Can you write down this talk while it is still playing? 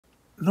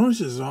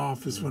Noises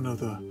Off is one of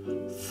the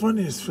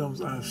funniest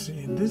films I've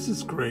seen. This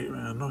is great,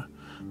 man.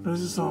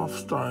 Noises Off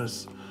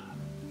stars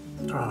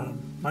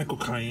Michael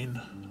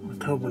Caine,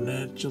 Carol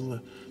Burnett,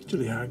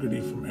 Julie Haggerty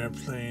from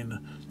Airplane,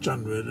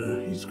 John Ritter,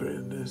 he's great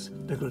in this,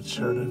 Nicholas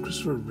Sheridan,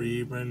 Christopher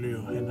Reeve, Mary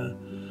O'Hara,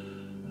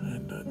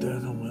 and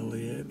Dan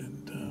Elliott,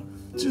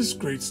 and just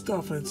great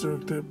stuff. And it's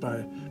directed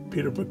by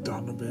Peter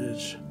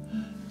Bogdanovich.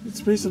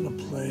 It's based on a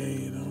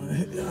play, you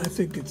know. I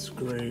think it's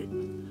great.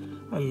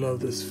 I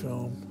love this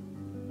film.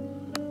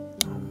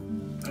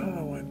 I don't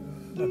know why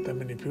not that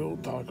many people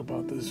talk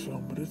about this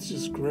film, but it's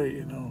just great,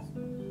 you know.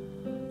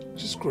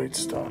 Just great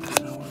stuff,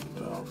 you know. And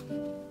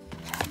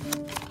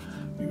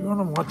if you want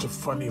to watch a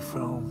funny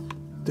film,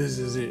 this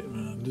is it,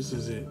 man. This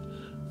is it.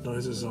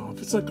 Noises Off.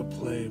 It's like a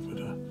play,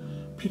 but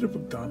Peter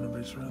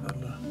Bogdanovich, man, I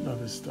love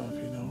his stuff,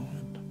 you know.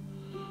 And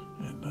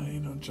you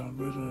know, John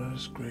Ritter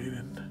is great,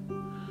 and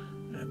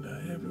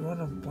yeah, if you want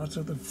to watch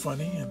something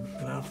funny and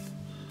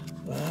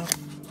laugh,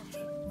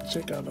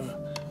 check out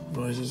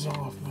Noises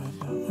Off,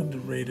 man.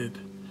 Underrated,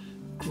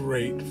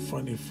 great,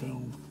 funny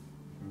film.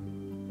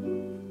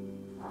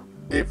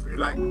 If you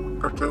like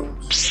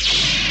cartoons,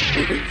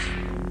 movies,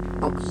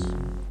 books,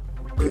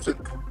 music,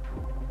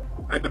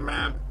 I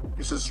demand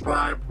you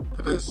subscribe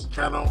to this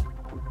channel.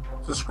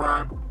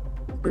 Subscribe,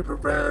 be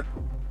prepared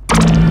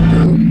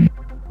to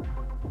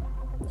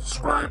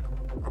subscribe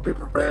or be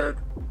prepared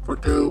for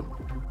doom.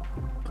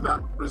 Do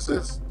not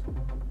resist.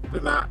 Do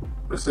not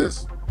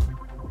resist.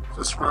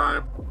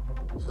 Subscribe.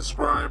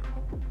 Subscribe.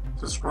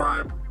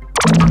 Subscribe.